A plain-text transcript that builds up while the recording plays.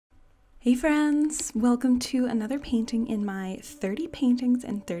Hey friends, welcome to another painting in my 30 paintings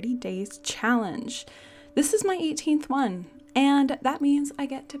in 30 days challenge. This is my 18th one, and that means I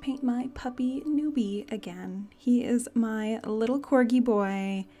get to paint my puppy Newbie again. He is my little Corgi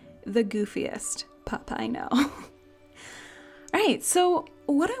boy, the goofiest pup I know. Alright, so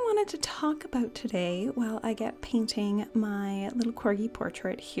what I wanted to talk about today while I get painting my little Corgi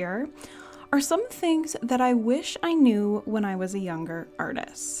portrait here are some things that I wish I knew when I was a younger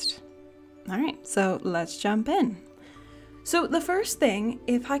artist. Alright, so let's jump in. So the first thing,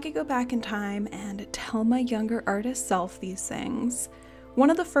 if I could go back in time and tell my younger artist self these things, one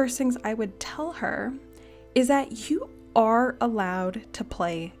of the first things I would tell her is that you are allowed to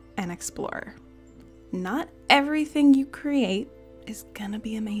play and explore. Not everything you create is gonna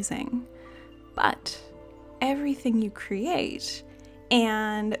be amazing, but everything you create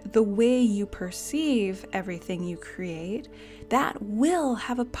and the way you perceive everything you create, that will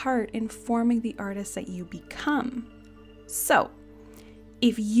have a part in forming the artist that you become. So,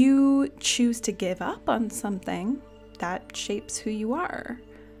 if you choose to give up on something, that shapes who you are.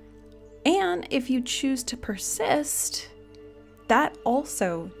 And if you choose to persist, that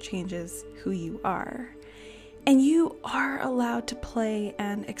also changes who you are. And you are allowed to play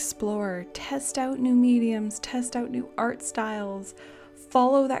and explore, test out new mediums, test out new art styles,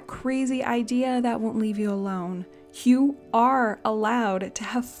 follow that crazy idea that won't leave you alone. You are allowed to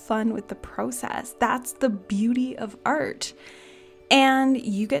have fun with the process. That's the beauty of art. And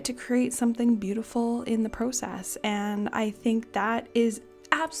you get to create something beautiful in the process. And I think that is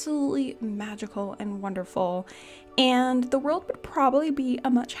absolutely magical and wonderful. And the world would probably be a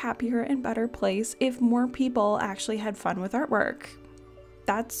much happier and better place if more people actually had fun with artwork.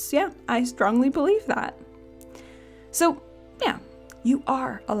 I strongly believe that. So, yeah, you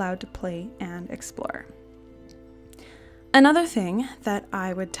are allowed to play and explore. Another thing that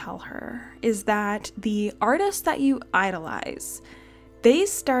I would tell her is that the artists that you idolize, they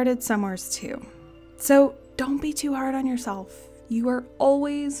started somewhere too. So don't be too hard on yourself. You are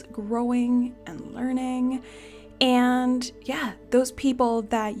always growing and learning. And yeah, those people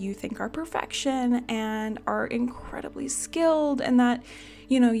that you think are perfection and are incredibly skilled and that,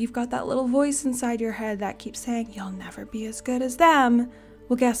 you've got that little voice inside your head that keeps saying, you'll never be as good as them.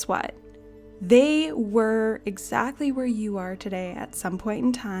 Well, guess what? They were exactly where you are today at some point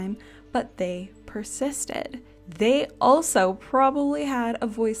in time, but they persisted. They also probably had a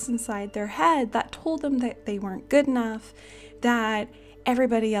voice inside their head that told them that they weren't good enough, that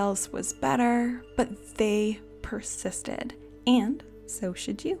everybody else was better, but they persisted, and so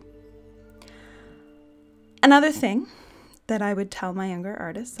should you. Another thing that I would tell my younger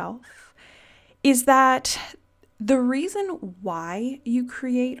artist self is that the reason why you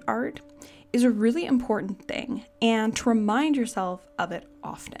create art is a really important thing, and to remind yourself of it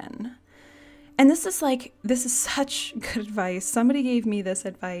often. And this is such good advice. Somebody gave me this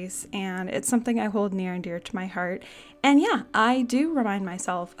advice, and it's something I hold near and dear to my heart. And yeah, I do remind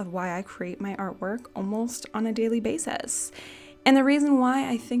myself of why I create my artwork almost on a daily basis. And the reason why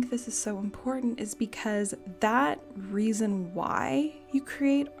I think this is so important is because that reason why you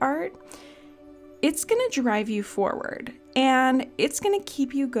create art, it's gonna drive you forward, and it's gonna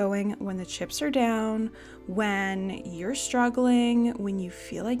keep you going when the chips are down, when you're struggling, when you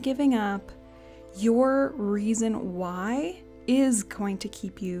feel like giving up. Your reason why is going to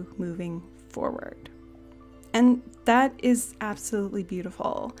keep you moving forward. And that is absolutely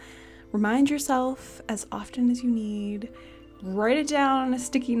beautiful. Remind yourself as often as you need, write it down on a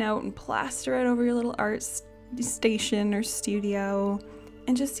sticky note and plaster it over your little art station or studio.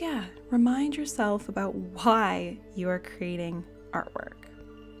 And just, remind yourself about why you are creating artwork.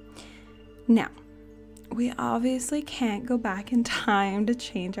 Now, we obviously can't go back in time to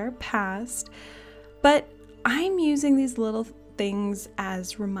change our past, but I'm using these little things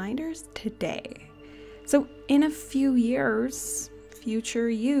as reminders today. So in a few years, future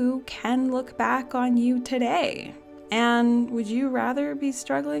you can look back on you today. And would you rather be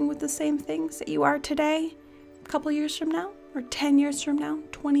struggling with the same things that you are today, a couple years from now? Or 10 years from now,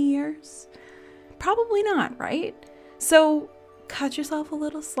 20 years? Probably not, right? So cut yourself a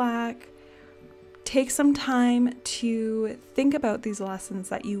little slack. Take some time to think about these lessons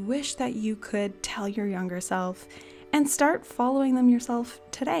that you wish that you could tell your younger self and start following them yourself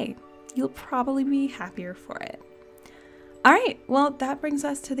today. You'll probably be happier for it. All right, well, that brings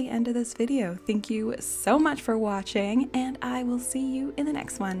us to the end of this video. Thank you so much for watching, and I will see you in the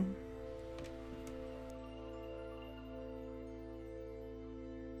next one.